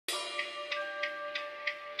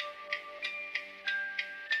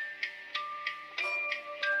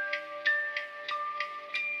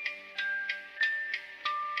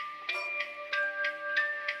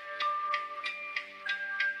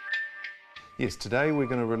Yes, today we're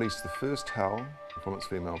going to release the first hull from its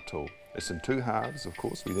female tool. It's in two halves, of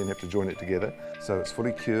course. We then have to join it together. So it's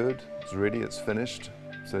fully cured, it's ready, it's finished.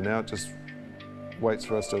 So now it just waits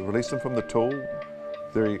for us to release them from the tool.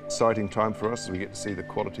 Very exciting time for us as we get to see the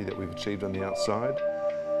quality that we've achieved on the outside.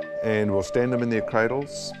 And we'll stand them in their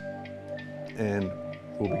cradles and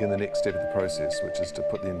we'll begin the next step of the process, which is to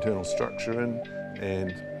put the internal structure in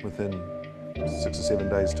and within 6 or 7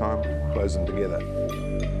 days' time, close them together.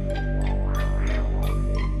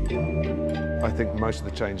 I think most of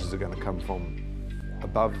the changes are going to come from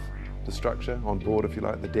above the structure, on board if you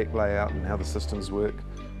like, the deck layout and how the systems work.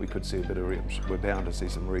 We could see a bit of, we're bound to see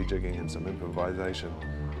some rejigging and some improvisation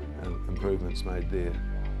and improvements made there.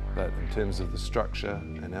 But in terms of the structure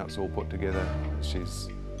and how it's all put together, she's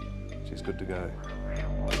good to go.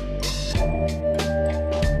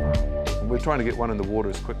 We're trying to get one in the water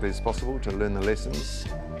as quickly as possible to learn the lessons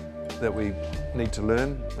that we need to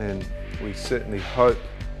learn, and we certainly hope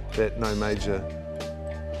that no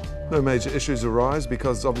major issues arise,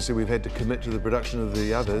 because obviously we've had to commit to the production of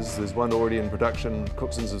the others. There's one already in production.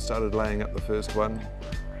 Cooksons have started laying up the first one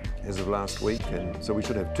as of last week, and so we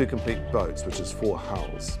should have 2 complete boats, which is 4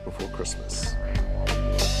 hulls, before Christmas.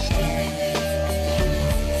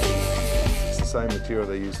 It's the same material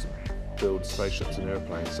they use to build spaceships and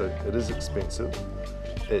airplanes, so it is expensive.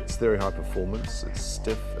 It's very high performance, it's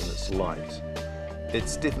stiff and it's light.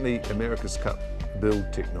 It's definitely America's Cup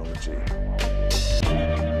build technology.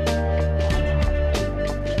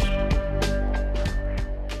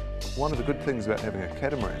 One of the good things about having a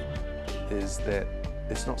catamaran is that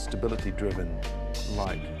it's not stability driven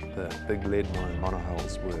like the big lead line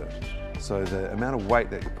monohulls were. So the amount of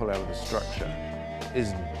weight that you pull out of the structure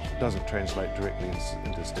doesn't translate directly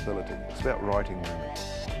into stability. It's about righting moment.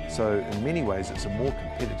 So in many ways it's a more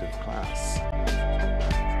competitive class.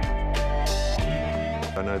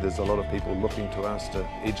 I know there's a lot of people looking to us to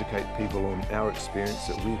educate people on our experience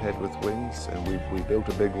that we've had with wings, and we built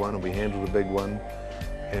a big one and we handled a big one,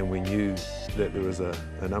 and we knew that there was a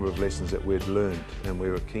number of lessons that we'd learned, and we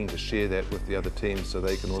were keen to share that with the other teams so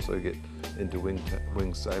they can also get into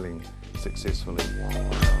wing sailing successfully.